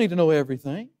times. We don't need to know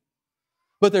everything.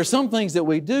 But there's some things that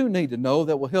we do need to know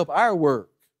that will help our work.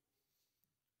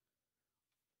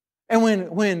 And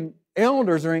when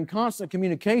elders are in constant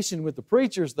communication with the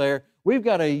preachers there, we've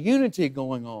got a unity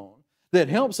going on that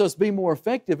helps us be more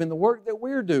effective in the work that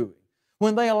we're doing.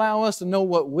 When they allow us to know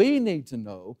what we need to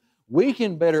know, we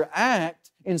can better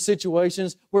act in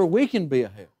situations where we can be a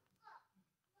help.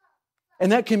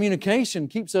 And that communication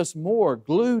keeps us more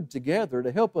glued together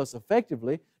to help us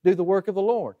effectively do the work of the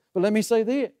Lord. But let me say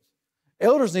this.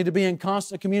 Elders need to be in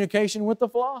constant communication with the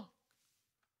flock.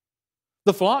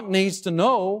 The flock needs to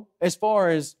know, as far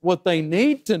as what they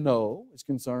need to know is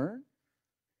concerned,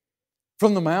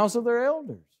 from the mouths of their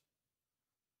elders.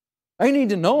 They need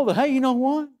to know that, hey, you know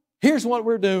what? Here's what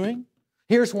we're doing.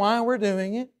 Here's why we're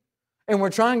doing it. And we're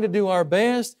trying to do our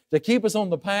best to keep us on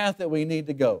the path that we need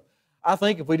to go. I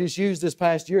think if we just use this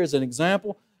past year as an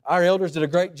example, our elders did a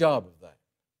great job of that.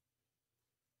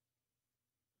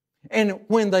 And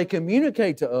when they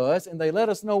communicate to us and they let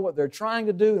us know what they're trying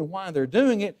to do and why they're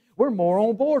doing it, we're more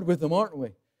on board with them, aren't we?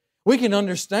 We can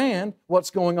understand what's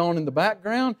going on in the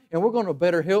background, and we're going to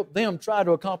better help them try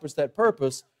to accomplish that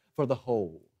purpose for the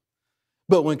whole.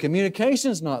 But when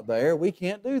communication's not there, we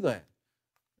can't do that.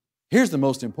 Here's the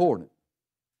most important.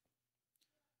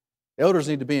 Elders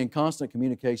need to be in constant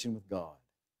communication with God.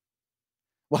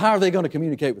 Well, how are they going to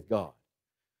communicate with God?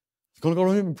 They're going to go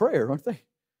to Him in prayer, aren't they?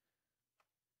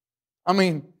 I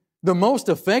mean, the most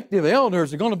effective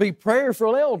elders are going to be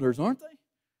prayerful elders, aren't they?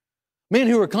 Men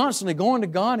who are constantly going to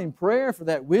God in prayer for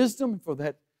that wisdom, for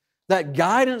that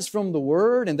guidance from the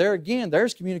Word. And there again,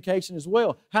 there's communication as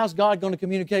well. How's God going to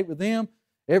communicate with them?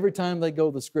 Every time they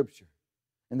go to the Scripture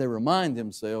and they remind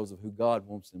themselves of who God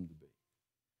wants them to be.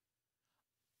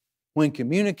 When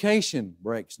communication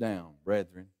breaks down,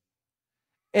 brethren,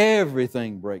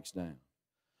 everything breaks down.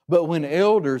 But when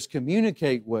elders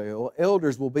communicate well,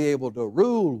 elders will be able to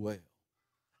rule well.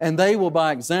 And they will,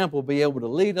 by example, be able to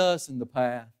lead us in the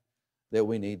path that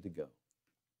we need to go.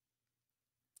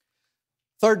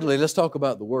 Thirdly, let's talk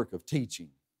about the work of teaching.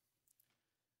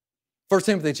 1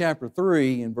 Timothy chapter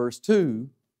 3 and verse 2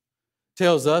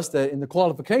 tells us that in the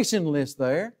qualification list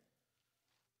there,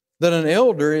 that an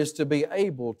elder is to be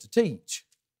able to teach.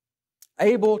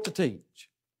 Able to teach.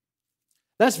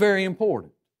 That's very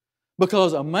important,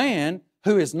 because a man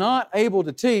who is not able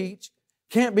to teach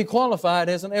can't be qualified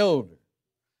as an elder.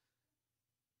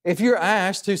 If you're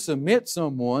asked to submit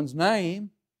someone's name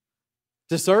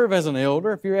to serve as an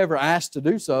elder, if you're ever asked to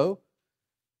do so,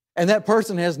 and that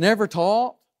person has never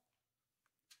taught,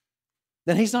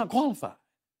 then he's not qualified.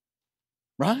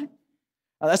 Right?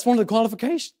 That's one of the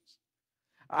qualifications.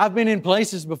 I've been in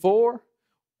places before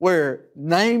where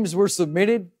names were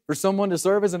submitted for someone to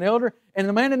serve as an elder, and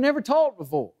the man had never taught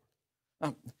before.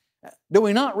 Do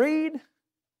we not read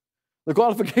the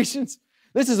qualifications?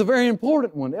 This is a very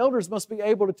important one. Elders must be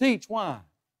able to teach. Why?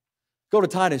 Go to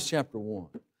Titus chapter 1.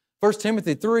 1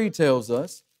 Timothy 3 tells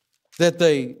us that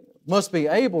they must be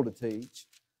able to teach.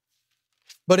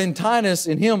 But in Titus,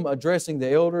 in him addressing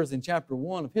the elders in chapter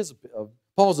 1 of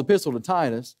Paul's epistle to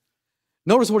Titus,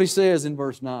 notice what he says in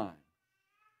verse 9.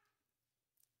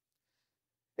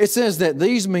 It says that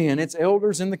these men, it's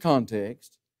elders in the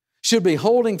context, should be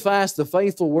holding fast the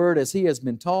faithful word as he has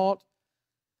been taught,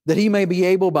 that he may be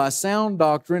able by sound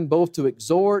doctrine both to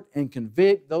exhort and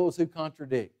convict those who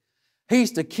contradict.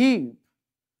 He's to keep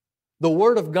the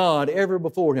Word of God ever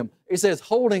before him. It says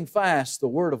holding fast the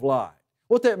Word of life.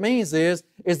 What that means is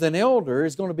that an elder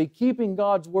is going to be keeping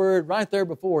God's Word right there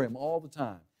before him all the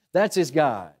time. That's his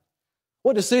guide.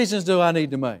 What decisions do I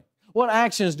need to make? What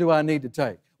actions do I need to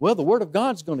take? Well, the Word of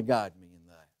God's going to guide me in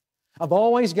that. I've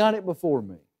always got it before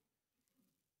me.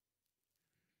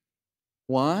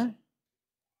 Why?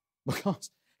 Because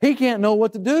he can't know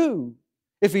what to do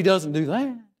if he doesn't do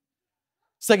that.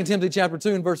 2 Timothy chapter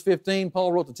 2 and verse 15,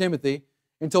 Paul wrote to Timothy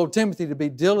and told Timothy to be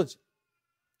diligent,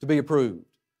 to be approved.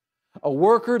 A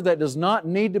worker that does not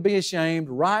need to be ashamed,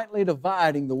 rightly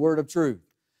dividing the word of truth.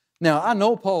 Now, I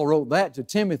know Paul wrote that to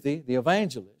Timothy, the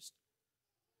evangelist.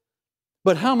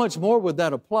 But how much more would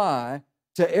that apply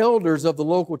to elders of the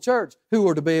local church who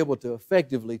are to be able to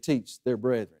effectively teach their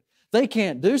brethren? They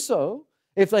can't do so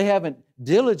if they haven't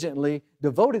diligently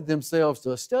devoted themselves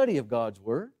to a study of God's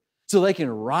Word so they can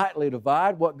rightly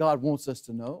divide what God wants us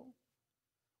to know.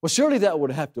 Well, surely that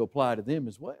would have to apply to them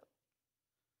as well.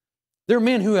 There are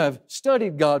men who have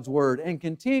studied God's Word and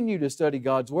continue to study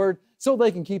God's Word so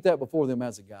they can keep that before them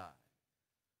as a guide.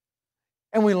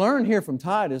 And we learn here from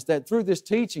Titus that through this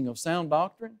teaching of sound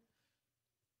doctrine,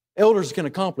 elders can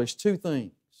accomplish two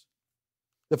things.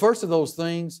 The first of those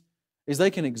things is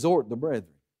they can exhort the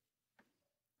brethren.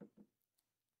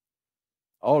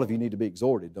 All of you need to be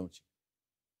exhorted, don't you?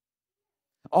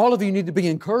 All of you need to be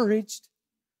encouraged.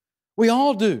 We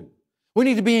all do. We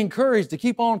need to be encouraged to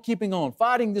keep on keeping on,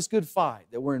 fighting this good fight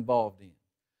that we're involved in.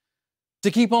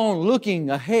 To keep on looking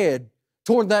ahead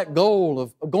toward that goal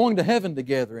of going to heaven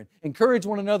together and encourage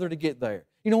one another to get there.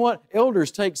 You know what?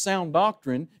 Elders take sound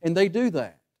doctrine and they do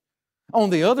that. On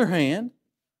the other hand,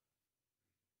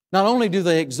 not only do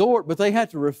they exhort, but they have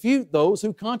to refute those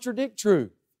who contradict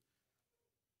truth.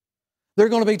 There are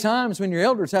going to be times when your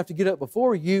elders have to get up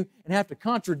before you and have to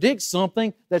contradict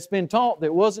something that's been taught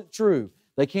that wasn't true.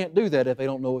 They can't do that if they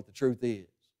don't know what the truth is.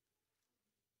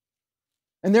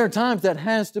 And there are times that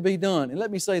has to be done. And let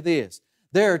me say this.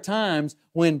 There are times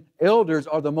when elders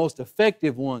are the most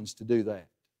effective ones to do that.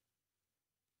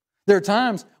 There are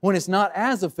times when it's not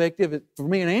as effective for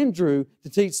me and Andrew to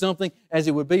teach something as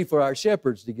it would be for our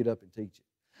shepherds to get up and teach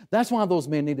it. That's why those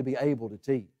men need to be able to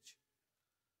teach.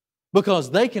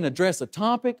 Because they can address a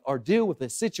topic or deal with a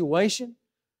situation,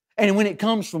 and when it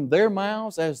comes from their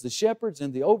mouths as the shepherds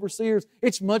and the overseers,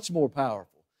 it's much more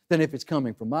powerful than if it's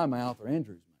coming from my mouth or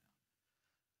Andrew's mouth.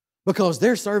 Because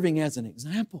they're serving as an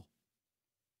example.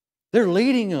 They're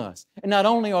leading us. And not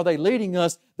only are they leading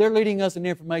us, they're leading us in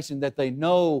information that they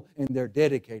know and they're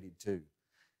dedicated to.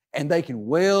 And they can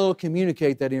well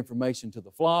communicate that information to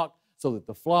the flock so that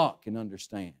the flock can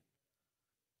understand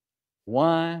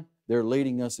why they're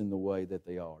leading us in the way that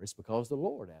they are. It's because the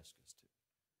Lord asked us to.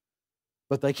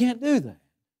 But they can't do that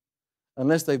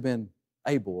unless they've been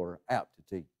able or apt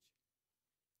to teach.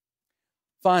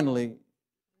 Finally,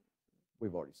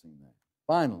 we've already seen that.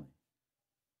 Finally,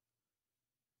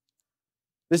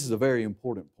 this is a very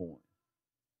important point.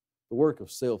 The work of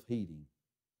self-heeding.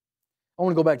 I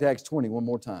want to go back to Acts 20 one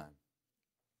more time.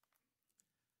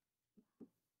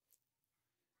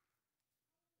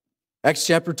 Acts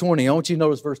chapter 20, I want you to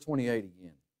notice verse 28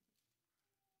 again.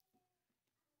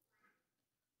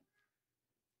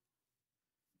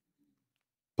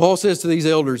 Paul says to these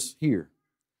elders here,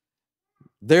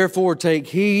 therefore take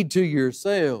heed to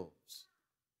yourselves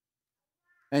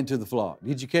and to the flock.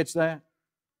 Did you catch that?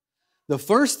 The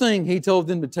first thing he told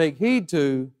them to take heed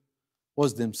to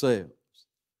was themselves.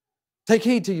 Take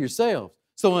heed to yourselves.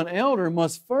 So an elder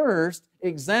must first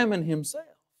examine himself.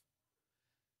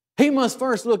 He must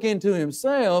first look into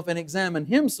himself and examine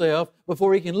himself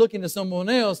before he can look into someone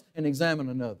else and examine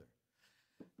another.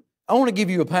 I want to give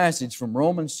you a passage from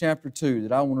Romans chapter 2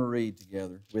 that I want to read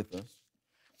together with us.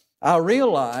 I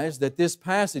realize that this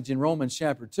passage in Romans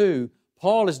chapter 2,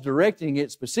 Paul is directing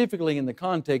it specifically in the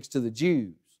context to the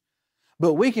Jews.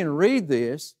 But we can read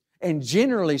this, and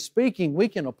generally speaking, we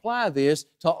can apply this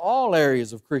to all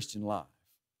areas of Christian life.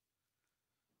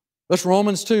 Let's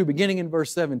Romans 2, beginning in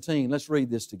verse 17. Let's read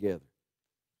this together.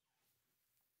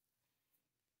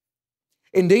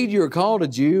 Indeed, you are called a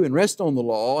Jew and rest on the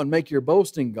law and make your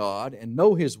boast in God and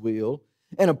know His will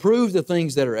and approve the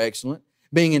things that are excellent,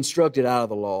 being instructed out of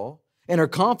the law, and are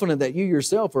confident that you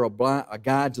yourself are a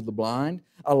guide to the blind,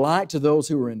 a light to those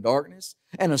who are in darkness,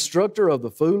 an instructor of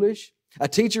the foolish, a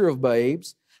teacher of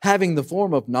babes, having the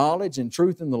form of knowledge and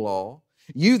truth in the law.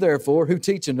 You therefore who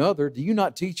teach another, do you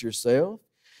not teach yourself?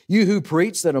 You who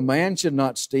preach that a man should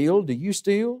not steal, do you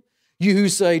steal? You who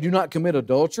say, do not commit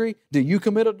adultery, do you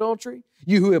commit adultery?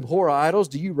 You who abhor idols,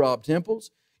 do you rob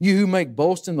temples? You who make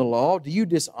boast in the law, do you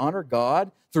dishonor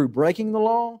God through breaking the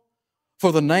law?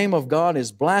 For the name of God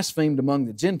is blasphemed among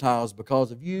the Gentiles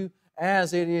because of you,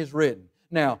 as it is written.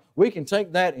 Now, we can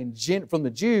take that from the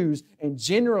Jews and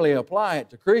generally apply it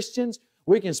to Christians.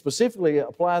 We can specifically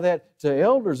apply that to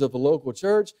elders of the local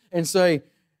church and say,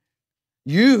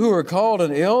 you who are called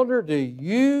an elder, do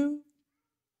you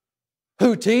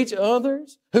who teach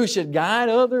others, who should guide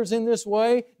others in this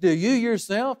way, do you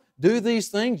yourself do these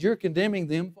things you're condemning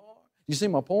them for? You see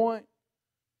my point?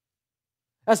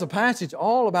 That's a passage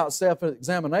all about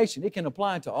self-examination. It can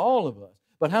apply to all of us.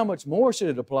 But how much more should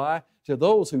it apply to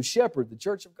those who shepherd the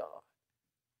church of God?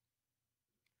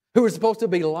 Who are supposed to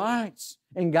be lights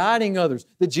and guiding others.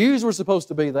 The Jews were supposed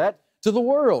to be that to the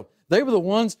world. They were the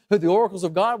ones who the oracles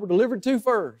of God were delivered to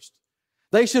first.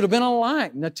 They should have been a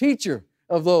light and a teacher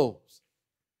of those.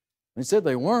 Instead,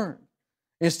 they weren't.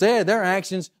 Instead, their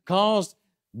actions caused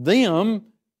them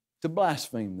to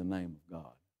blaspheme the name of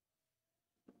God.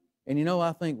 And you know,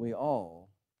 I think we all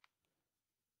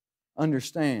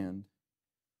understand,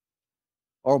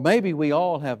 or maybe we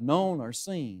all have known or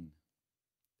seen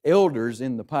elders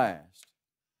in the past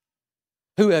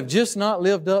who have just not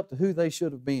lived up to who they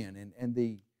should have been, and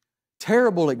the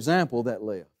terrible example that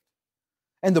left,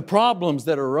 and the problems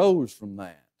that arose from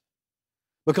that,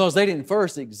 because they didn't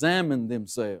first examine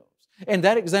themselves. And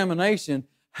that examination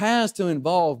has to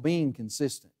involve being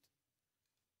consistent.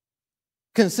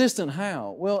 Consistent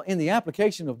how? Well, in the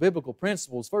application of biblical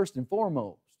principles, first and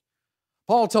foremost.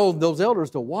 Paul told those elders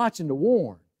to watch and to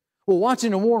warn. Well, watch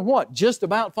and to warn what? Just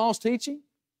about false teaching?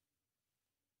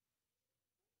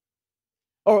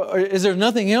 Or is there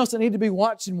nothing else that need to be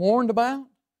watched and warned about?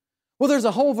 Well, there's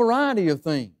a whole variety of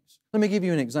things. Let me give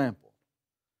you an example.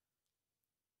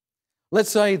 Let's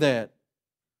say that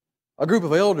a group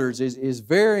of elders is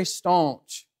very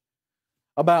staunch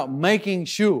about making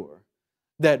sure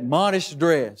that modest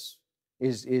dress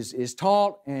is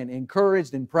taught and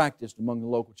encouraged and practiced among the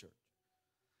local church.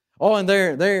 Oh, and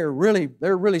they're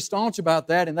really staunch about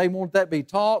that, and they want that to be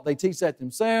taught. They teach that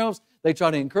themselves. They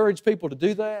try to encourage people to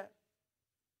do that.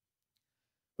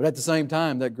 But at the same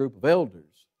time, that group of elders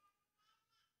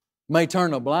may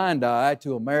turn a blind eye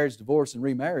to a marriage, divorce, and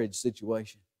remarriage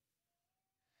situation.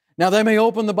 Now, they may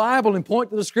open the Bible and point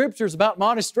to the Scriptures about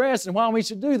modest dress and why we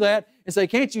should do that and say,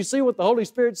 can't you see what the Holy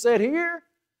Spirit said here?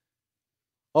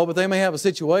 Oh, but they may have a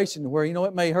situation where,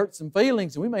 it may hurt some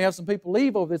feelings, and we may have some people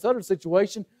leave over this other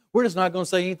situation. We're just not going to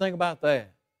say anything about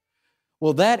that.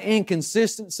 Well, that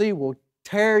inconsistency will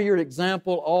tear your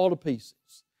example all to pieces.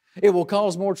 It will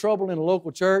cause more trouble in a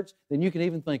local church than you can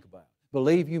even think about.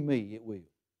 Believe you me, it will.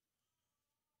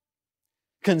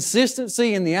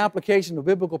 Consistency in the application of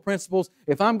biblical principles.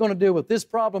 If I'm going to deal with this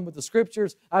problem with the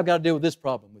Scriptures, I've got to deal with this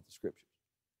problem with the Scriptures.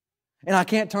 And I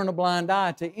can't turn a blind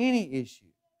eye to any issue.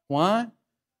 Why?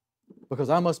 Because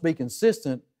I must be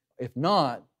consistent. If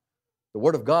not, the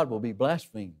Word of God will be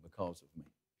blasphemed because of me.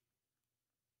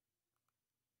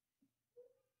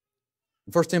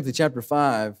 In 1 Timothy chapter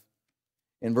 5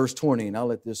 and verse 20, and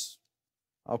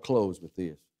I'll close with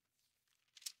this.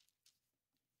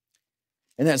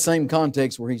 In that same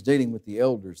context where he's dealing with the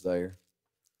elders there,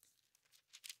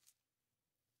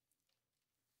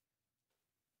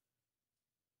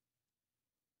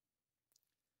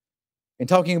 and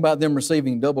talking about them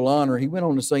receiving double honor, he went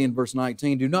on to say in verse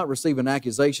 19, do not receive an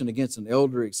accusation against an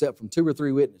elder except from 2 or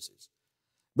 3 witnesses.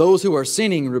 Those who are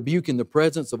sinning rebuke in the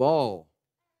presence of all,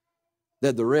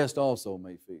 that the rest also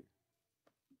may fear.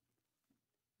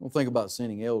 We don't think about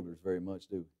sinning elders very much,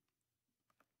 do we?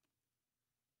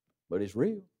 But it's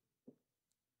real.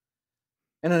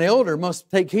 And an elder must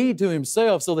take heed to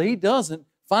himself so that he doesn't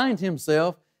find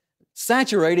himself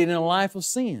saturated in a life of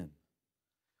sin.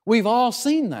 We've all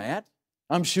seen that,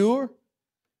 I'm sure.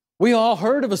 We all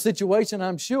heard of a situation,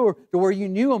 I'm sure, to where you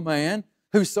knew a man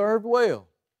who served well.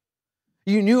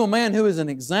 You knew a man who was an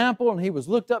example and he was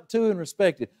looked up to and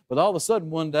respected. But all of a sudden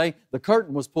one day the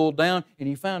curtain was pulled down and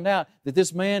you found out that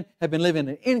this man had been living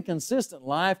an inconsistent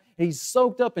life. He's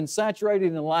soaked up and saturated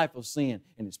in a life of sin,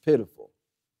 and it's pitiful.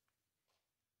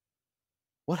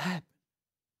 What happened?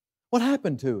 What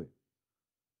happened to him?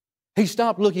 He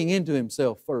stopped looking into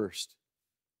himself first.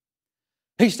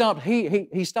 He stopped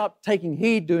taking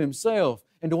heed to himself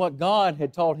and to what God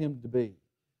had taught him to be.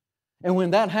 And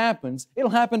when that happens, it'll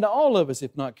happen to all of us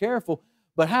if not careful.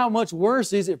 But how much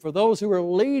worse is it for those who are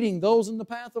leading those in the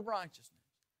path of righteousness?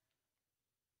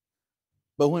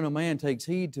 But when a man takes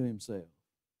heed to himself,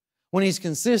 when he's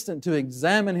consistent to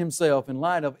examine himself in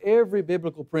light of every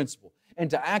biblical principle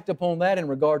and to act upon that in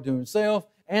regard to himself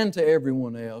and to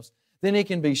everyone else, then he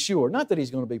can be sure, not that he's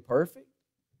going to be perfect.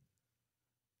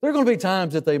 There are going to be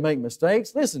times that they make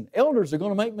mistakes. Listen, elders are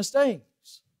going to make mistakes.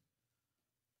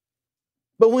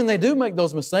 But when they do make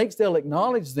those mistakes, they'll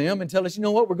acknowledge them and tell us, you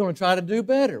know what, we're going to try to do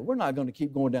better. We're not going to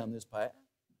keep going down this path.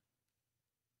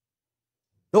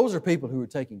 Those are people who are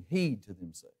taking heed to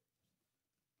themselves.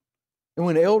 And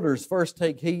when elders first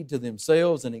take heed to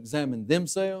themselves and examine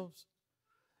themselves,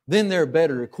 then they're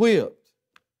better equipped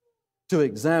to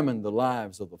examine the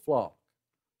lives of the flock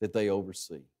that they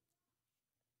oversee.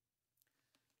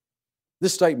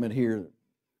 This statement here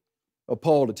of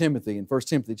Paul to Timothy in 1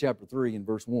 Timothy chapter 3 and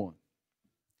verse 1.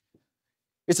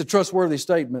 It's a trustworthy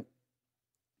statement.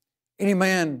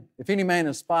 If any man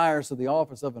aspires to the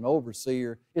office of an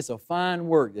overseer, it's a fine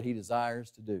work that he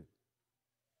desires to do.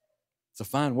 It's a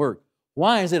fine work.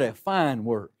 Why is it a fine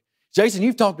work? Jason,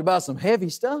 you've talked about some heavy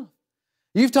stuff.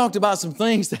 You've talked about some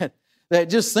things that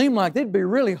just seem like they'd be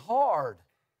really hard.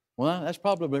 Well, that's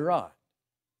probably right.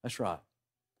 That's right.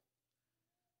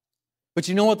 But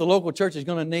you know what the local church is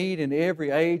going to need in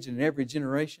every age and in every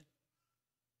generation?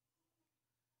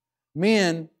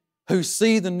 Men who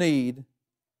see the need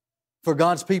for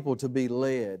God's people to be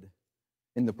led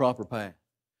in the proper path.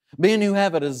 Men who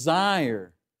have a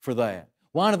desire for that.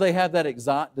 Why do they have that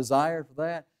desire for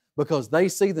that? Because they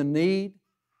see the need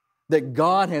that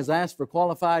God has asked for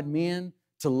qualified men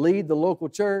to lead the local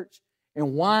church.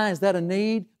 And why is that a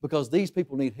need? Because these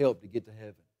people need help to get to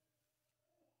heaven.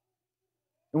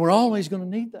 And we're always going to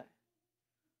need that.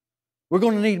 We're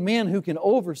going to need men who can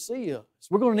oversee us.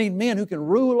 We're going to need men who can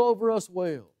rule over us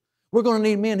well. We're going to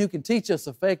need men who can teach us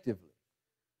effectively.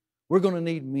 We're going to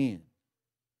need men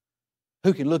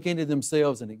who can look into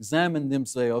themselves and examine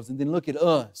themselves and then look at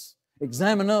us,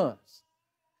 examine us,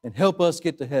 and help us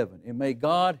get to heaven. And may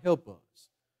God help us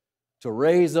to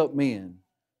raise up men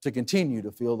to continue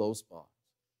to fill those spots.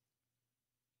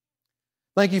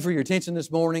 Thank you for your attention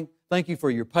this morning. Thank you for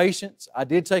your patience. I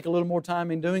did take a little more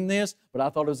time in doing this, but I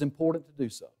thought it was important to do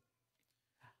so.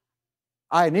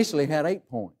 I initially had 8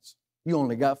 points. You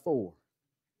only got 4.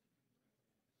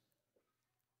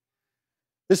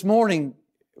 This morning,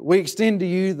 we extend to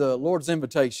you the Lord's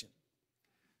invitation.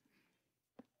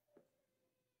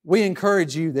 We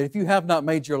encourage you that if you have not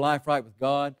made your life right with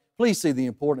God, please see the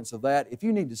importance of that. If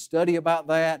you need to study about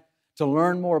that, to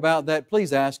learn more about that,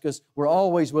 please ask us. We're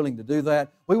always willing to do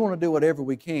that. We want to do whatever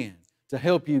we can to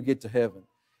help you get to heaven.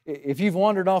 If you've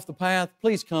wandered off the path,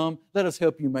 please come. Let us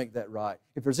help you make that right.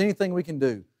 If there's anything we can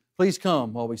do, please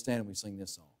come while we stand and we sing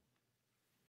this song.